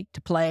each day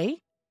to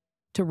play,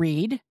 to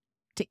read,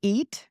 to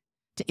eat,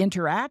 to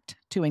interact,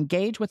 to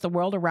engage with the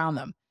world around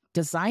them.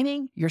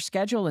 Designing your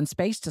schedule and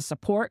space to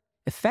support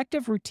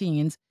effective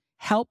routines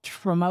helped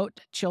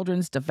promote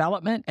children's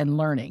development and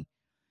learning.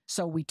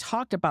 So we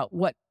talked about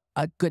what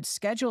a good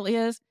schedule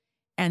is,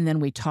 and then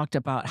we talked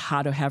about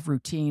how to have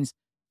routines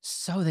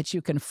so that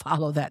you can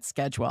follow that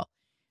schedule.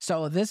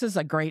 So this is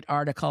a great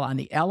article on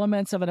the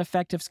elements of an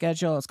effective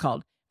schedule. It's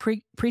called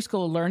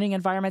Preschool Learning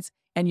Environments.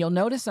 And you'll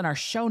notice in our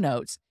show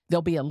notes,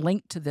 there'll be a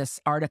link to this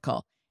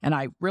article. And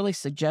I really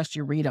suggest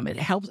you read them. It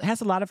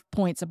has a lot of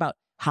points about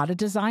how to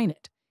design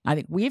it. I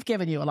think we've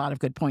given you a lot of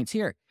good points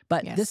here,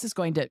 but this is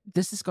going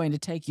to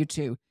take you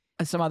to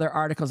some other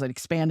articles and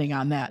expanding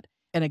on that.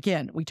 And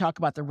again, we talk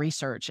about the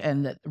research,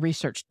 and the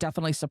research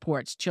definitely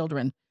supports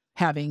children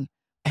having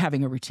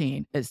a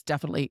routine. Is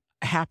definitely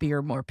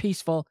happier, more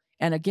peaceful,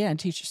 and again,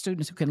 teach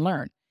students who can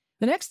learn.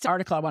 The next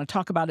article I want to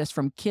talk about is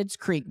from Kids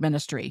Creek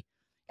Ministry,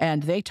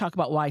 and they talk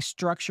about why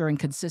structure and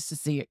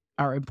consistency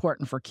are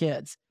important for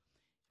kids.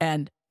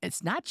 And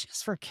it's not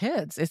just for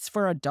kids, it's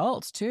for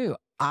adults too.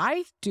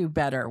 I do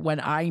better when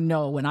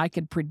I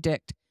can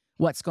predict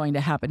what's going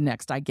to happen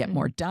next. I get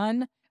more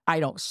done. I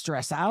don't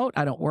stress out.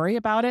 I don't worry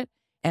about it.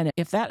 And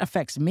if that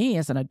affects me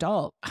as an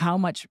adult, how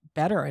much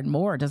better and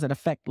more does it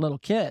affect little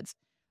kids?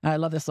 I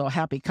love this little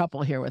happy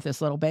couple here with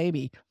this little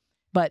baby.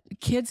 But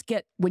kids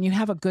when you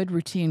have a good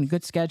routine,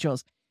 good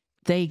schedules,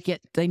 they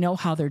know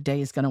how their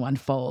day is going to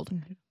unfold.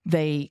 Mm-hmm.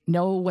 They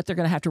know what they're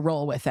going to have to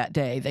roll with that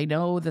day. They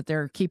know that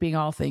they're keeping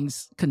all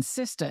things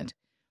consistent,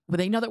 but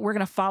they know that we're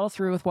going to follow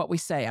through with what we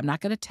say. I'm not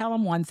going to tell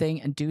them one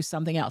thing and do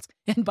something else.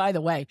 And by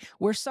the way,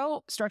 we're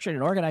so structured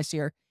and organized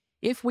here.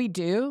 If we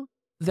do,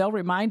 they'll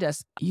remind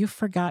us, you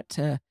forgot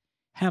to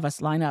have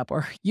us line up,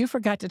 or you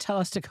forgot to tell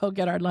us to go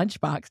get our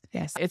lunchbox.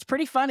 Yes. It's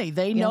pretty funny.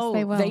 They know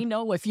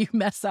if you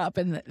mess up,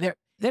 and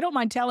they don't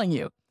mind telling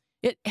you.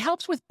 It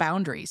helps with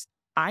boundaries.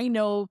 I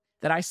know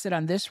that I sit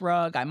on this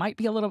rug. I might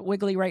be a little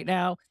wiggly right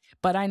now,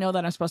 but I know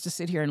that I'm supposed to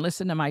sit here and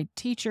listen to my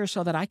teacher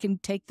so that I can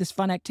take this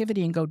fun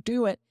activity and go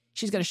do it.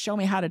 She's going to show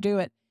me how to do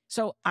it.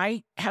 So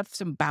I have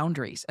some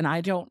boundaries, and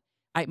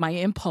my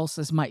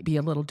impulses might be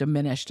a little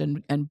diminished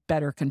and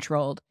better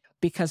controlled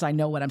because I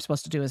know what I'm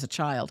supposed to do as a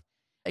child.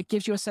 It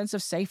gives you a sense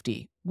of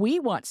safety. We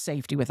want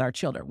safety with our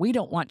children. We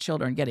don't want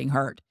children getting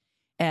hurt.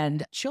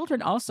 And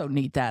children also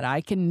need that.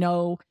 I can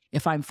know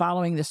if I'm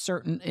following this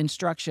certain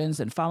instructions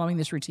and following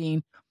this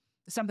routine,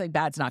 something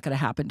bad's not going to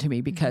happen to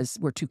me because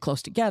we're too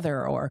close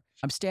together, or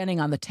I'm standing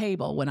on the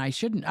table when I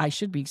shouldn't. I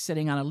should be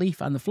sitting on a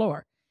leaf on the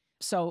floor.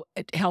 So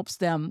it helps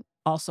them.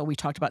 Also, we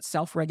talked about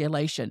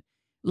self-regulation,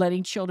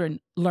 letting children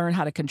learn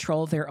how to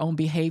control their own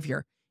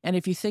behavior. And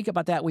if you think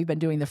about that, we've been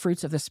doing the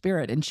fruits of the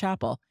Spirit in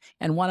chapel.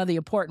 And one of the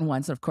important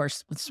ones, of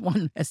course, this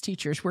one as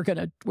teachers, we're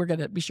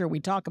gonna be sure we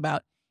talk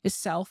about is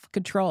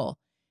self-control.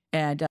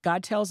 And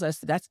God tells us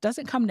that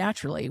doesn't come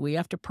naturally. We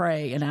have to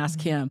pray and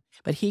ask Him,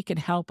 but He can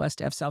help us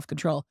to have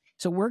self-control.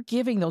 So we're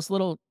giving those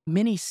little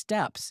mini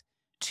steps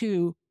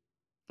to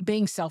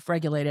being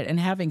self-regulated and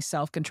having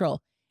self-control.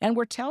 And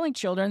we're telling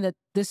children that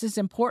this is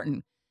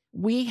important.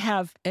 We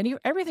have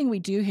everything we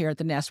do here at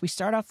the Nest. We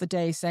start off the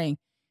day saying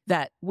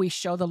that we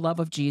show the love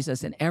of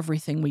Jesus in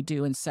everything we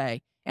do and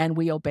say, and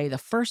we obey the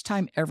first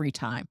time, every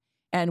time.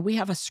 And we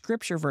have a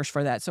scripture verse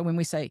for that. So when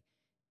we say,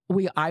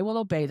 I will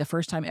obey the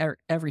first time,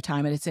 every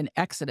time, and it's in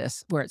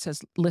Exodus where it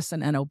says,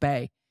 listen and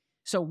obey.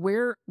 So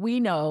we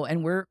know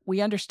and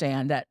we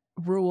understand that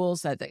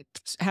rules, that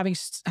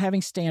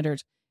having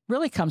standards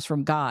really comes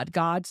from God.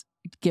 God's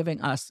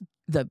giving us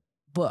the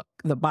book,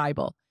 the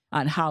Bible,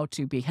 on how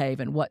to behave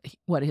and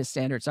what His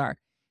standards are.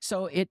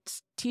 So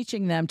it's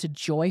teaching them to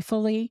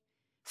joyfully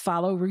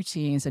follow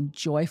routines and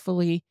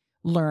joyfully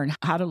learn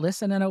how to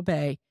listen and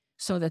obey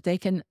so that they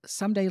can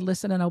someday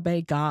listen and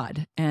obey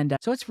God. And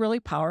so it's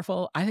really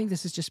powerful. I think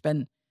this has just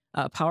been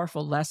a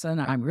powerful lesson.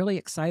 I'm really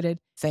excited.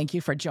 Thank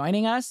you for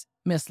joining us.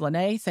 Miss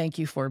Lene, thank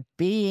you for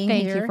being here.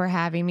 Thank you for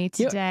having me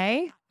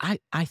today.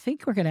 I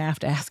think we're going to have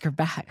to ask her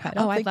back.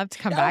 I'd love to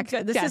come back.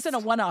 This isn't a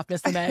one-off,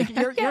 Miss Lene.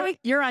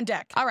 You're on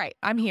deck. All right,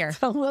 I'm here.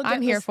 So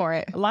I'm here for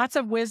it. Lots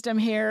of wisdom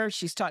here.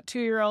 She's taught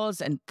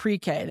 2-year-olds and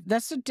pre-K.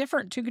 That's two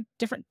different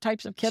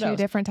types of kiddos. 2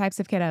 different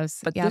types of kiddos.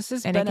 But this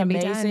has been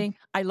amazing.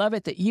 I love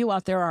it that you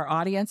out there, our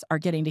audience, are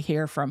getting to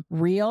hear from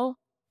real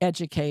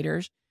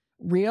educators,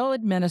 real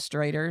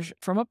administrators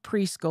from a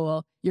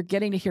preschool. You're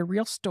getting to hear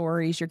real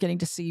stories. You're getting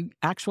to see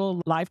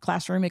actual live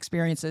classroom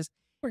experiences.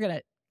 We're going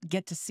to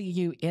get to see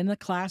you in the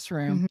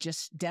classroom,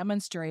 just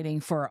demonstrating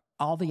for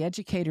all the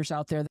educators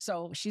out there.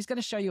 So she's going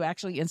to show you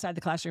actually inside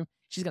the classroom.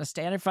 She's going to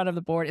stand in front of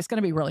the board. It's going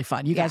to be really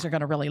fun. You guys are going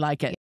to really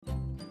like it.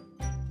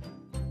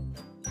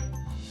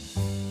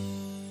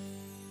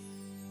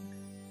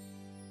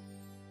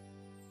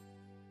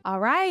 All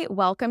right,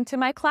 welcome to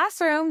my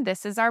classroom.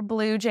 This is our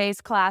Blue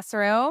Jays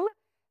classroom.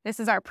 This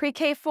is our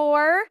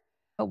pre-K4.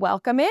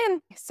 Welcome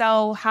in.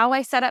 So how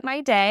I set up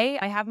my day,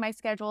 I have my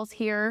schedules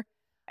here,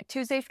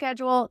 Tuesday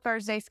schedule,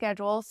 Thursday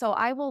schedule. So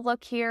I will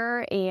look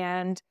here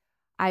and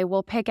I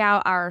will pick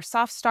out our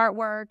soft start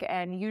work.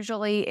 And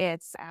usually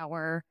it's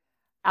our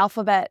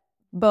alphabet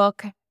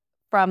book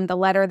from the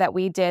letter that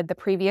we did the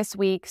previous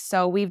week.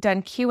 So we've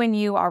done Q and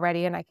U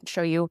already, and I can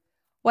show you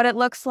what it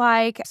looks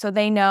like so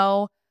they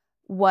know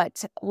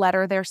what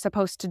letter they're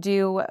supposed to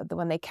do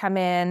when they come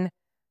in.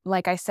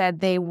 Like I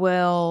said, they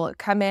will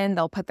come in,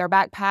 they'll put their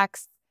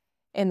backpacks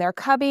in their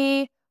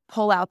cubby,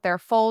 pull out their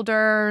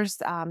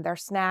folders, their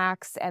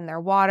snacks and their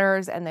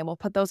waters, and they will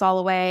put those all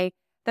away.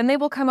 Then they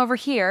will come over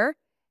here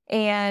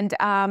and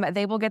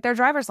they will get their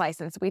driver's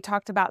license. We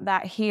talked about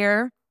that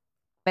here.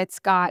 It's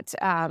got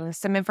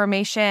some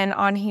information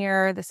on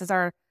here. This is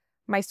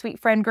my sweet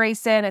friend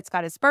Grayson. It's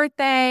got his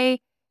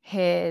birthday,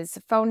 his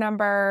phone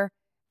number,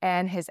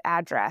 and his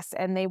address.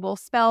 And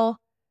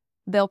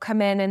they'll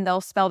come in and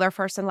they'll spell their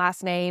first and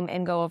last name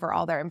and go over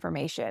all their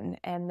information.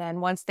 And then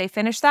once they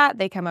finish that,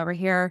 they come over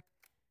here,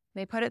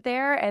 they put it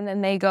there, and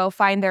then they go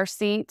find their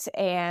seat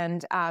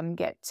and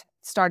get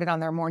started on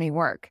their morning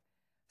work.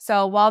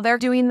 So while they're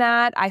doing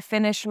that, I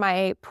finish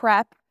my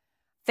prep.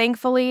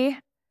 Thankfully,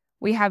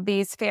 we have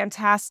these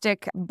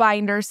fantastic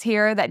binders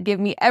here that give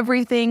me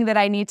everything that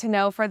I need to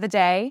know for the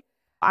day.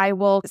 I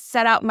will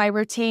set out my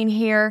routine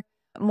here.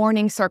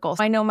 Morning circles.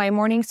 I know my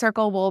morning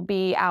circle will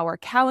be our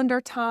calendar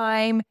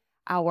time,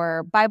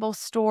 our Bible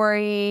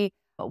story.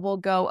 We'll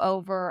go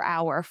over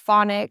our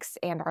phonics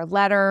and our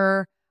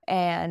letter,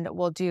 and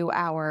we'll do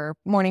our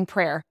morning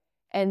prayer.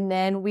 And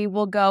then we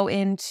will go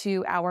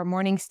into our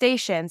morning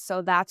station.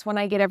 So that's when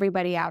I get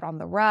everybody out on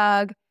the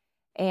rug,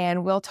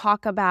 and we'll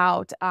talk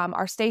about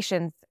our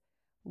stations.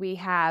 We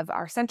have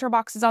our center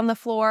boxes on the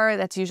floor.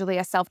 That's usually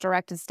a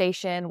self-directed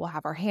station. We'll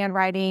have our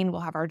handwriting,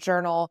 we'll have our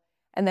journal,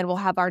 and then we'll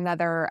have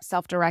another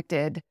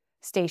self-directed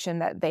station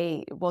that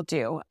they will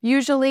do.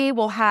 Usually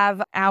we'll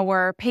have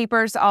our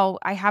papers,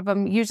 I have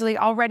them usually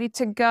all ready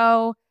to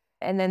go,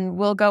 and then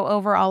we'll go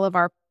over all of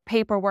our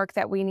paperwork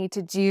that we need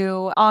to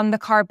do on the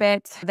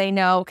carpet. They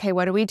know, okay,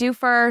 what do we do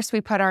first?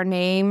 We put our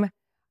name,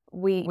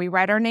 we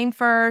write our name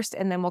first,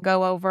 and then we'll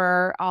go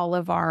over all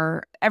of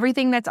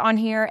everything that's on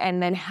here,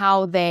 and then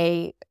how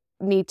they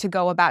need to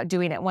go about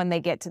doing it when they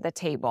get to the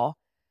table.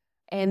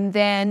 And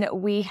then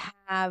we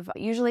have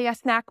usually a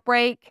snack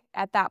break.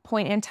 At that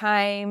point in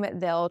time,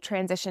 they'll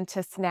transition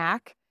to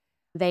snack.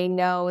 They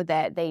know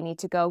that they need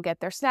to go get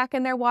their snack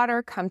and their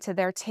water, come to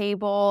their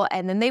table,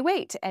 and then they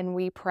wait and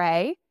we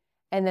pray,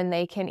 and then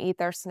they can eat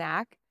their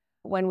snack.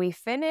 When we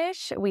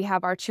finish, we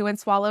have our chew and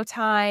swallow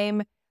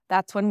time.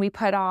 That's when we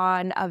put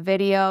on a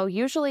video,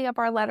 usually of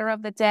our letter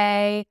of the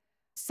day,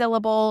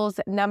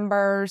 syllables,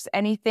 numbers,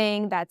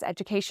 anything that's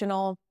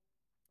educational.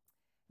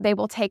 They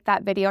will take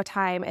that video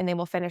time and they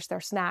will finish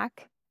their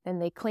snack. Then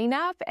they clean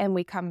up and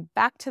we come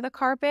back to the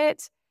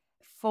carpet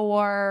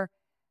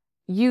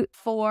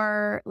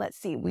let's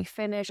see, we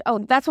finish. Oh,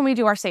 that's when we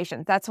do our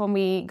stations. That's when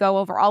we go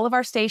over all of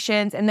our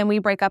stations, and then we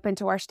break up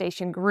into our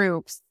station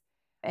groups,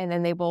 and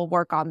then they will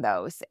work on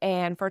those.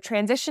 And for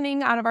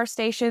transitioning out of our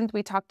stations,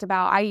 we talked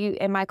about,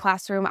 in my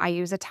classroom, I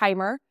use a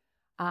timer.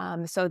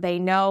 So they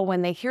know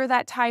when they hear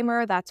that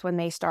timer, that's when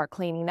they start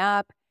cleaning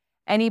up.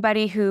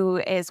 Anybody who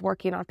is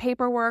working on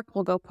paperwork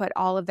will go put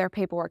all of their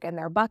paperwork in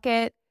their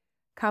bucket,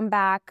 come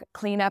back,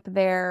 clean up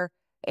their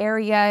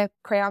area.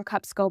 Crayon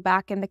cups go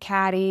back in the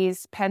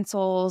caddies,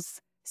 pencils,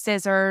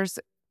 scissors,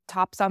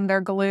 tops on their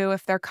glue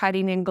if they're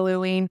cutting and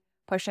gluing,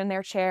 push in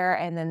their chair,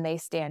 and then they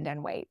stand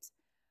and wait.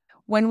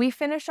 When we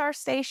finish our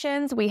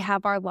stations, we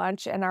have our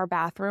lunch and our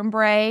bathroom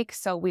break.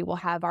 So we will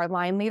have our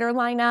line leader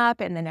line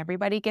up, and then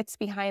everybody gets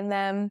behind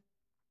them.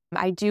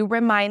 I do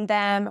remind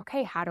them,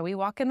 okay, how do we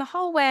walk in the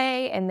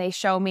hallway? And they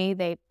show me,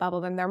 they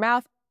bubble in their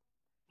mouth,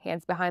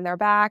 hands behind their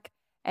back.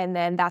 And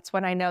then that's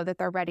when I know that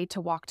they're ready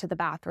to walk to the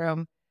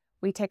bathroom.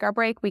 We take our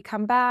break, we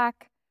come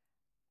back,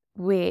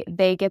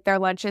 they get their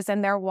lunches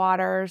and their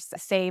waters.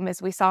 Same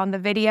as we saw in the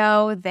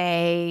video,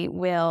 they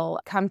will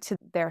come to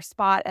their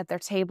spot at their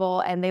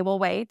table and they will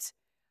wait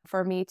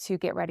for me to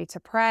get ready to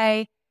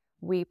pray.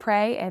 We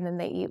pray and then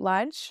they eat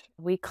lunch.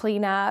 We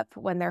clean up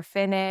when they're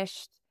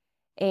finished.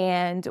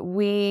 And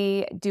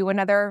we do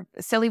another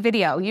silly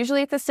video.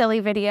 Usually it's a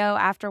silly video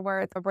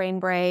afterwards, a brain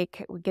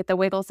break. We get the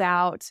wiggles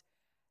out.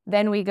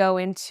 Then we go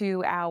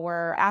into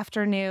our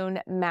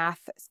afternoon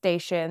math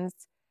stations.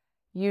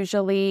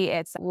 Usually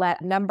it's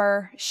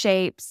number,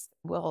 shapes.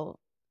 We'll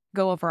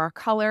go over our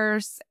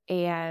colors.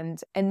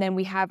 And then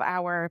we have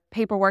our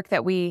paperwork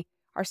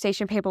our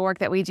station paperwork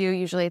that we do.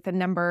 Usually it's a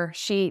number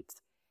sheet.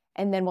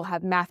 And then we'll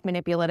have math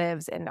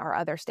manipulatives in our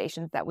other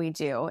stations that we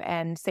do.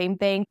 And same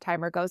thing,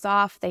 timer goes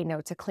off. They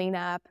know to clean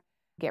up,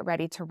 get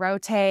ready to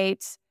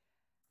rotate.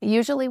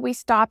 Usually we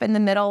stop in the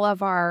middle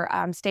of our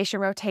station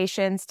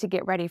rotations to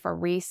get ready for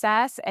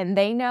recess. And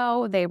they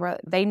know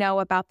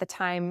about the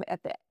time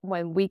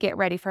when we get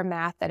ready for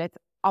math that it's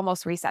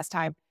almost recess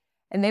time.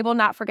 And they will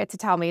not forget to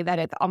tell me that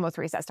it's almost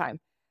recess time.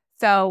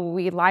 So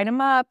we line them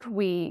up.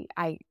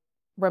 I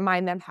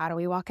remind them, how do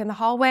we walk in the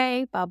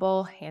hallway?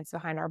 Bubble, hands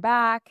behind our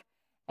back.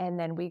 And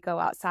then we go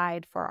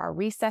outside for our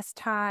recess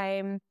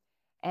time.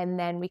 And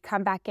then we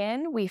come back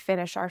in, we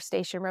finish our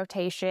station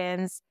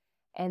rotations,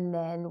 and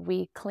then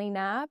we clean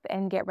up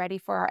and get ready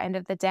for our end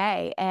of the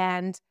day.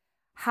 And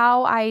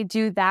how I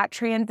do that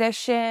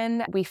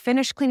transition, we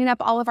finish cleaning up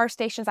all of our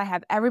stations. I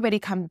have everybody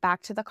come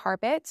back to the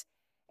carpet,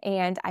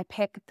 and I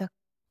pick the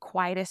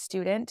quietest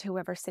student,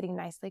 whoever's sitting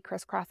nicely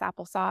crisscross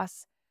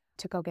applesauce,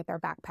 to go get their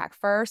backpack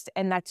first.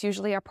 And that's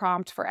usually a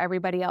prompt for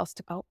everybody else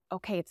to go,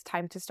 okay, it's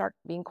time to start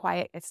being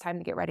quiet. It's time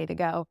to get ready to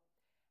go.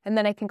 And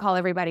then I can call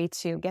everybody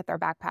to get their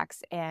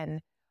backpacks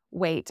and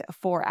wait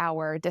for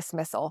our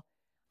dismissal.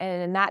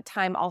 And in that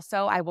time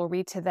also, I will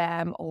read to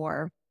them,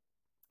 or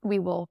we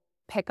will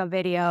pick a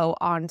video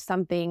on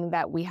something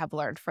that we have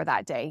learned for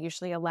that day,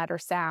 usually a letter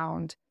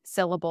sound,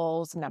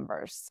 syllables,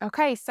 numbers.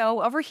 Okay,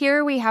 so over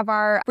here we have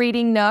our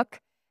reading nook.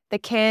 The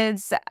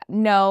kids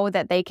know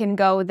that they can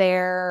go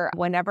there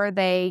whenever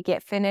they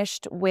get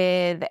finished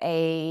with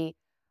a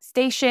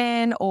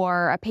station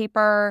or a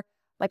paper.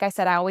 Like I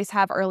said, I always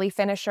have early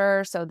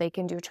finisher, so they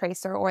can do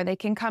tracer, or they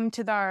can come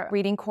to the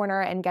reading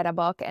corner and get a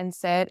book and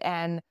sit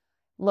and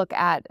look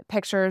at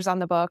pictures on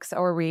the books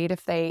or read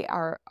if they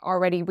are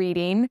already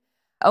reading.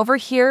 Over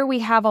here, we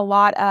have a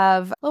lot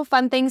of little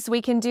fun things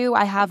we can do.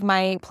 I have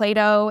my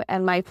Play-Doh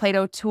and my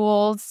Play-Doh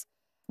tools.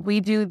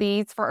 We do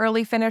these for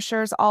early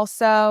finishers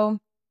also.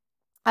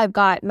 I've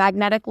got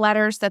magnetic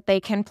letters that they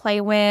can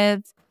play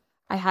with.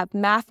 I have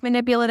math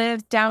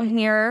manipulatives down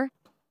here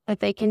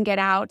that they can get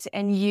out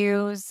and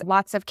use.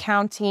 Lots of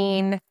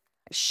counting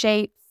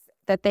shapes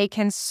that they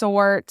can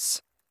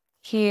sort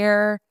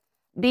here.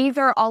 These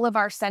are all of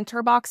our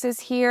center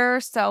boxes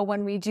here. So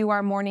when we do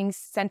our morning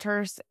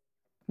centers,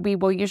 we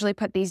will usually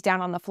put these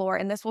down on the floor,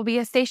 and this will be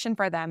a station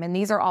for them. And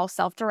these are all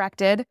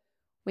self-directed.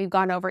 We've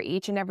gone over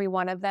each and every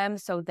one of them,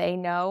 so they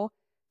know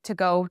to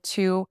go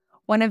to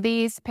one of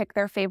these, pick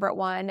their favorite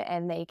one,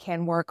 and they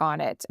can work on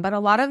it. But a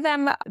lot of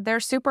them, they're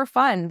super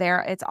fun.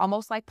 It's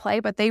almost like play,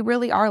 but they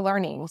really are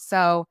learning.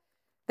 So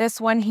this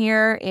one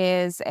here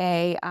is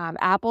a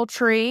apple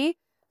tree.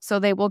 So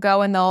they will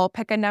go and they'll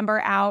pick a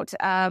number out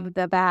of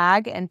the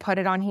bag and put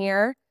it on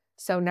here.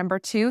 So number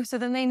 2, so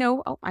then they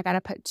know, oh, I got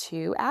to put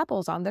 2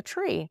 apples on the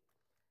tree.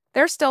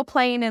 They're still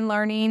playing and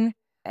learning,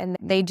 and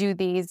they do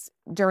these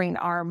during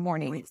our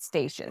morning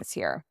stations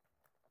here.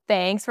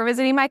 Thanks for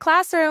visiting my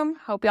classroom.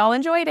 Hope y'all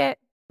enjoyed it.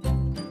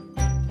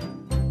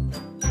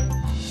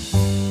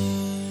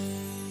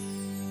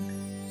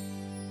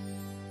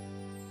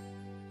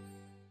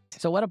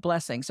 So what a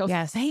blessing. So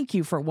Yes. Thank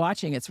you for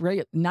watching. It's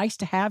really nice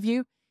to have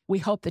you. We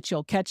hope that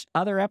you'll catch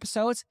other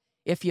episodes.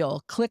 If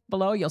you'll click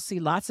below, you'll see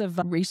lots of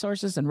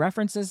resources and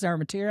references to our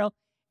material.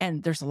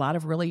 And there's a lot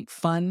of really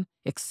fun,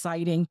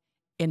 exciting,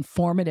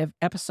 informative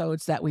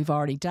episodes that we've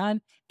already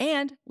done.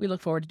 And we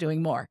look forward to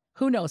doing more.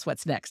 Who knows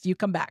what's next? You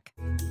come back.